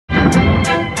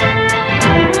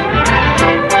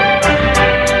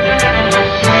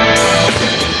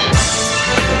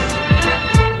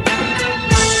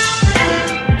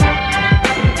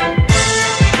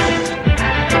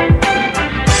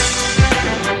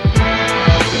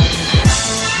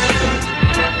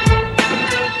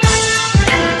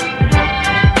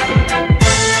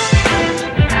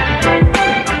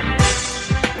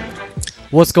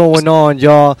What's going on,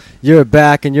 y'all? You're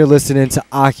back and you're listening to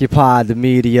Occupy the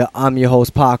Media. I'm your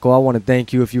host, Paco. I want to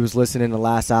thank you if you was listening the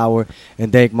last hour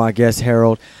and thank my guest,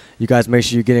 Harold. You guys make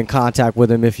sure you get in contact with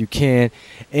him if you can.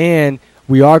 And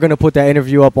we are going to put that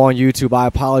interview up on YouTube. I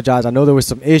apologize. I know there was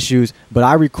some issues, but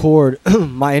I record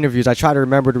my interviews. I try to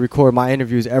remember to record my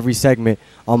interviews every segment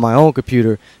on my own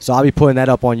computer. So I'll be putting that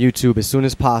up on YouTube as soon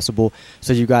as possible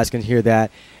so you guys can hear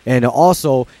that. And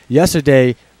also,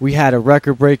 yesterday, we had a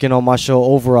record breaking on my show,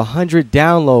 over 100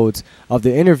 downloads of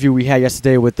the interview we had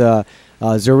yesterday with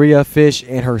Zaria Fish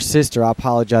and her sister. I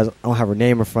apologize. I don't have her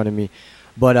name in front of me.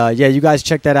 But, yeah, you guys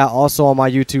check that out also on my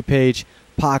YouTube page,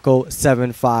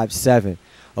 Paco757.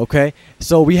 Okay?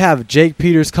 So we have Jake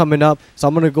Peters coming up. So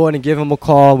I'm going to go ahead and give him a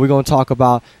call. We're going to talk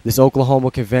about this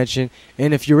Oklahoma convention.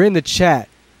 And if you're in the chat,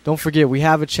 don't forget, we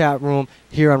have a chat room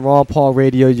here on Ron Paul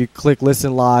Radio. You click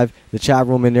Listen Live, the chat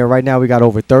room in there. Right now we got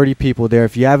over 30 people there.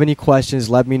 If you have any questions,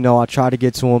 let me know. I'll try to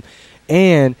get to them.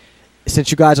 And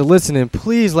since you guys are listening,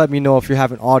 please let me know if you're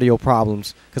having audio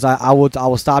problems, because I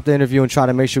will stop the interview and try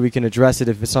to make sure we can address it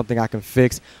if it's something I can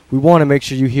fix. We want to make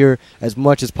sure you hear as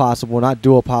much as possible, and I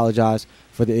do apologize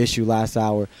for the issue last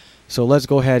hour. So let's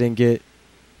go ahead and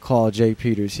call Jake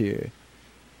Peters here.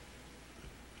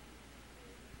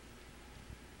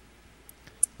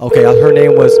 Okay, her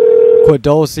name was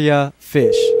Quadosia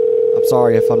Fish. I'm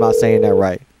sorry if I'm not saying that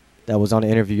right. That was on the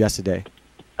interview yesterday.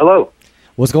 Hello.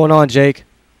 What's going on, Jake?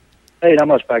 Hey, not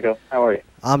much, Paco. How are you?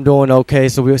 I'm doing okay.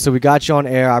 So we got you on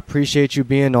air. I appreciate you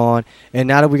being on. And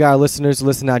now that we got our listeners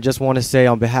listening, I just want to say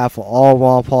on behalf of all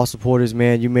Ron Paul supporters,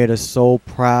 man, you made us so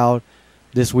proud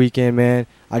this weekend, man.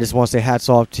 I just want to say hats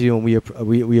off to you, and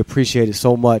we appreciate it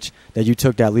so much that you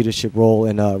took that leadership role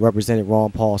and represented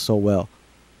Ron Paul so well.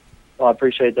 Well, I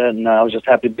appreciate that, and I was just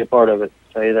happy to be a part of it.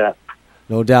 I'll tell you that.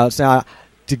 No doubt. So,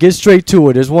 to get straight to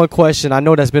it, there's one question I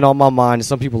know that's been on my mind, and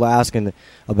some people are asking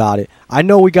about it. I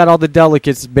know we got all the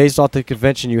delegates based off the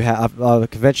convention you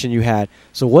had.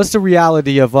 So, what's the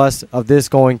reality of this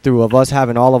going through, of us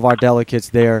having all of our delegates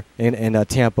there in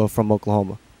Tampa from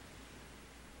Oklahoma?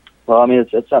 Well, I mean,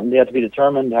 it's something yet to be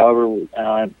determined. However,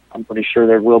 I'm pretty sure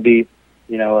there will be,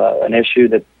 an issue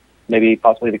that maybe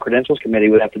possibly the Credentials Committee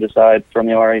would have to decide from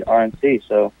the RNC.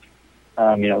 So,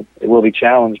 it will be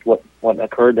challenged what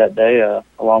occurred that day,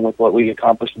 along with what we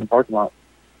accomplished in the parking lot.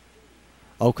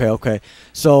 Okay.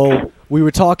 So we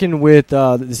were talking with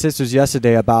the sisters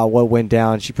yesterday about what went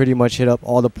down. She pretty much hit up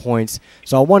all the points.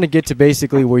 So I want to get to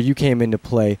basically where you came into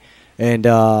play. And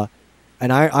I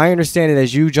understand it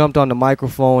as you jumped on the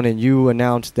microphone and you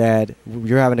announced that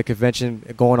you're having a convention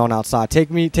going on outside.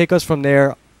 Take us from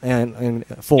there and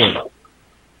forward.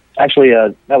 Actually,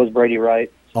 that was Brady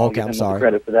Wright. So okay, I'm sorry.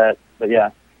 Credit for that. But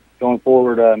yeah, going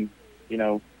forward, a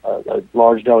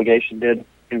large delegation did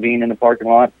convene in the parking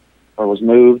lot, or was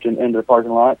moved into the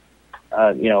parking lot.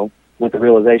 With the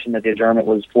realization that the adjournment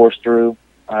was forced through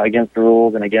against the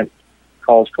rules and against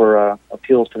calls for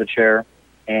appeals to the chair,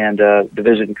 and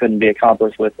division couldn't be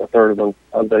accomplished with a third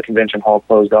of the convention hall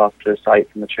closed off to sight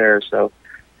from the chair. So,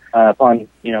 upon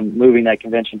moving that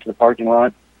convention to the parking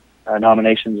lot,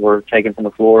 nominations were taken from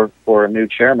the floor for a new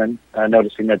chairman,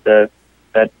 noticing that that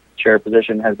chair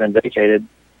position has been vacated,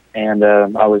 and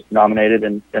I was nominated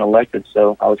and elected,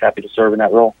 so I was happy to serve in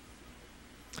that role.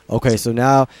 Okay,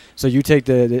 so you take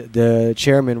the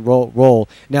chairman role.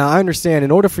 Now, I understand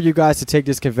in order for you guys to take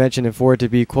this convention and for it to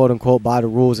be quote unquote by the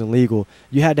rules and legal,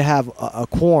 you had to have a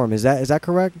quorum. Is that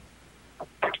correct?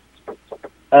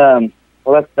 Well,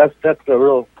 that's the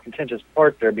real contentious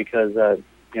part there, because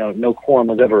no quorum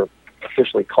was ever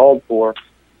officially called for,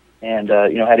 and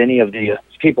had any of the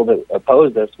people that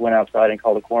opposed us went outside and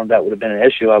called a quorum, that would have been an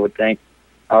issue, I would think.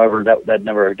 However, that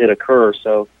never did occur.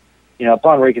 So,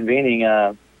 upon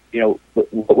reconvening,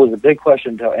 what was the big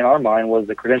question in our mind was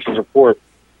the credentials report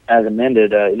as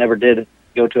amended. It never did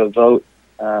go to a vote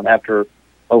after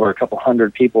over a couple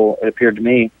hundred people, it appeared to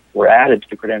me, were added to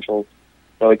the credentials.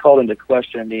 So it called into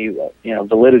question the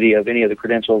validity of any of the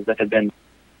credentials that had been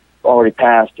already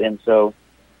passed. And so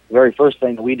the very first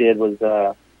thing that we did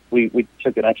was we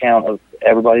took an account of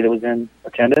everybody that was in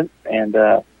attendance, and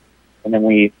then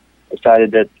we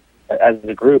decided that as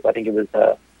a group, I think it was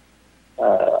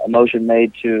a motion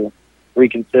made to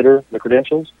reconsider the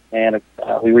credentials, and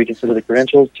we reconsidered the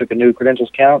credentials, took a new credentials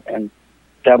count, and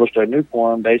established a new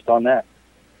quorum based on that.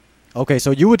 Okay,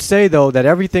 so you would say, though, that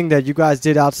everything that you guys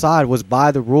did outside was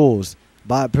by the rules,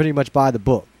 pretty much by the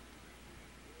book.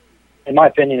 In my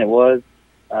opinion, it was.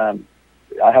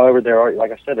 However, there are,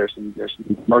 like I said, there's some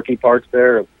murky parts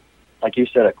there. Like you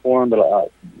said, a quorum,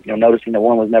 but noticing that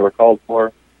one was never called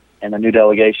for, and the new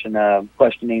delegation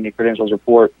questioning the credentials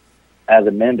report as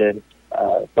amended,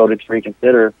 voted to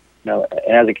reconsider.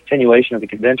 And as a continuation of the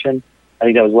convention, I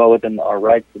think that was well within our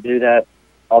rights to do that.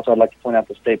 Also, I'd like to point out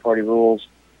the state party rules,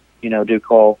 do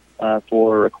call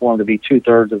for a quorum to be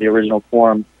 2/3 of the original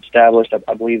quorum established.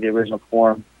 I believe the original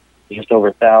quorum is just over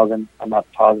 1,000. I'm not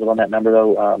positive on that number,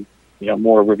 though.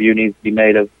 More review needs to be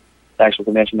made of the actual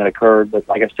convention that occurred. But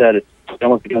like I said, it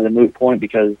almost becomes a moot point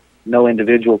because no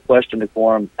individual questioned the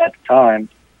quorum at the time,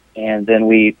 and then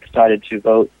we decided to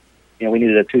vote. We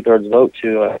needed a 2/3 vote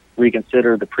to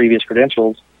reconsider the previous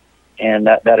credentials, and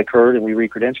that occurred, and we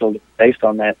re-credentialed based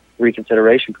on that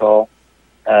reconsideration call,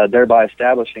 thereby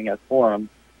establishing a quorum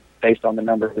based on the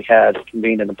number we had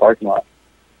convened in the parking lot.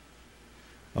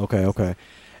 Okay.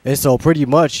 And so pretty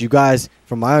much you guys,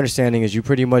 from my understanding, is you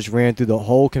pretty much ran through the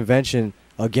whole convention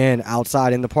again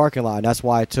outside in the parking lot. That's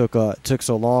why it took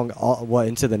so long,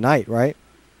 into the night, right?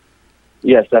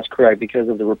 Yes, that's correct, because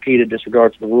of the repeated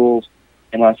disregard to the rules.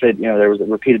 And when I said, there was a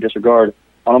repeated disregard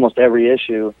on almost every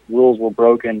issue, rules were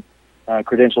broken,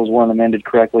 credentials weren't amended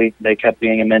correctly. They kept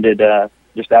being amended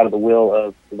just out of the will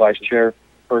of the vice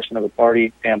chairperson of the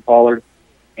party, Pam Pollard.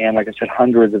 And like I said,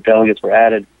 hundreds of delegates were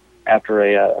added after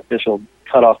a official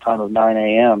cutoff time of 9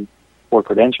 a.m. for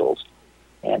credentials.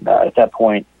 And at that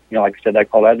point, like I said, that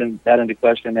called that into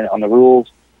question. And on the rules,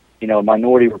 a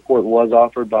minority report was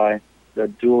offered by the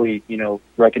duly,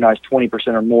 recognized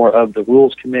 20% or more of the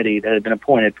rules committee that had been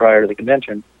appointed prior to the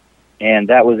convention. And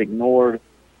that was ignored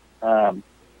and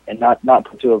not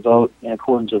put to a vote in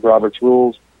accordance with Robert's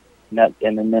rules. And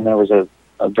then there was a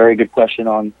very good question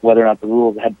on whether or not the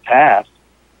rules had passed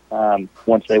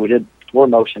once they were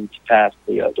motioned to pass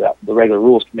the regular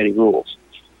rules committee rules.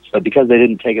 But because they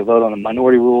didn't take a vote on the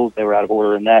minority rules, they were out of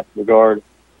order in that regard.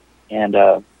 And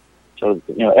so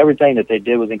everything that they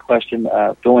did was in question.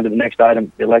 Going to the next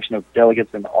item, the election of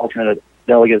delegates and alternate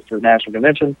delegates to the National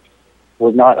Convention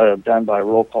was not done by a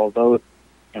roll call vote.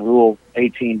 And Rule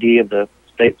 18D of the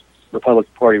State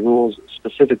Republican Party rules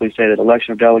specifically say that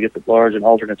election of delegates at large and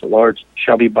alternates at large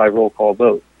shall be by roll call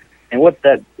vote. And what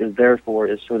that is there for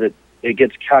is so that it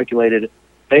gets calculated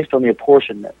based on the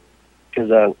apportionment.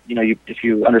 Because if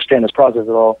you understand this process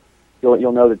at all,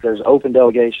 you'll know that there's open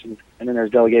delegations, and then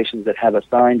there's delegations that have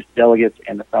assigned delegates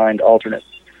and assigned alternates.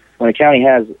 When a county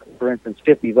has, for instance,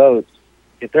 50 votes,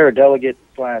 if they're a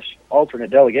delegate/alternate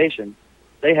delegation,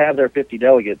 they have their 50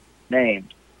 delegates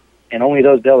named, and only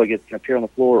those delegates can appear on the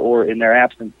floor, or in their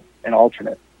absence, an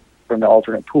alternate from the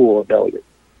alternate pool of delegates.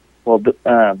 Well,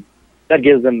 that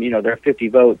gives them, their 50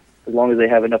 votes, as long as they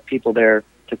have enough people there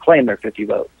to claim their 50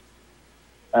 votes.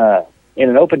 In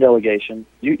an open delegation,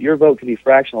 your vote can be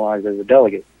fractionalized as a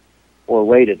delegate, or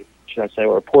weighted, should I say,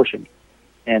 or apportioned.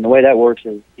 And the way that works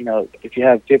is, if you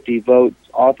have 50 votes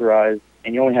authorized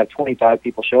and you only have 25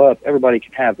 people show up, everybody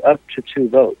can have up to 2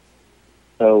 votes.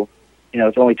 So,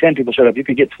 if only 10 people showed up, you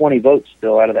could get 20 votes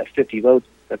still out of that 50 votes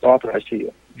that's authorized to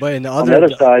you. But on the other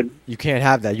side, you can't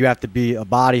have that. You have to be, a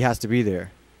body has to be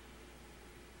there.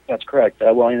 That's correct.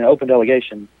 Well, in an open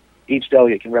delegation, each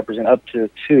delegate can represent up to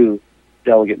 2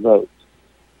 delegate votes.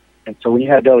 And so when you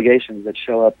have delegations that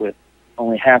show up with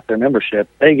only half their membership,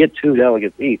 they get 2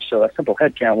 delegates each. So a simple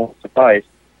head count won't suffice,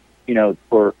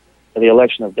 for the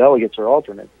election of delegates or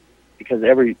alternates, because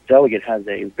every delegate has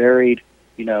a varied,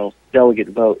 delegate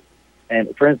vote.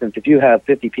 And for instance, if you have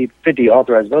 50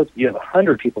 authorized votes, you have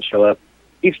 100 people show up,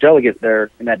 each delegate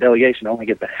there in that delegation only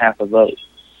gets a half a vote.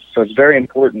 So it's very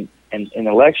important in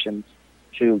elections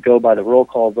to go by the roll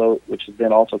call vote, which has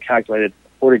been also calculated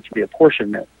according to the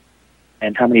apportionment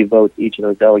and how many votes each of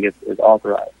those delegates is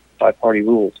authorized by party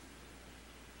rules.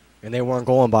 And they weren't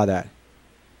going by that?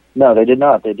 No, they did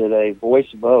not. They did a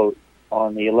voice vote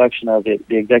on the election of the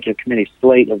executive committee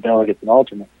slate of delegates and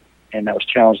alternates, and that was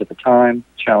challenged at the time,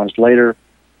 challenged later,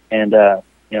 and that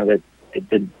it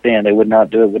didn't stand. They would not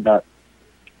do it, would not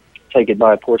take it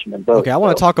by apportionment vote. Okay, I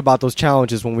want to talk about those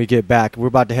challenges when we get back. We're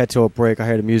about to head to a break. I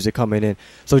hear the music coming in.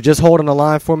 So just hold on the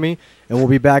line for me, and we'll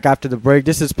be back after the break.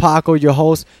 This is Paco, your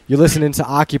host. You're listening to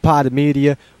Occupy the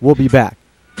Media. We'll be back.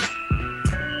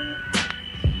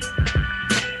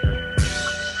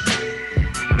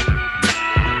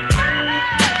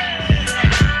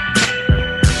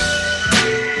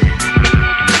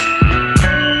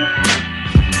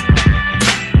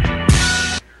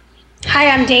 Hi,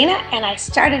 I'm Dana, and I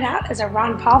started out as a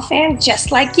Ron Paul fan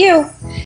just like you.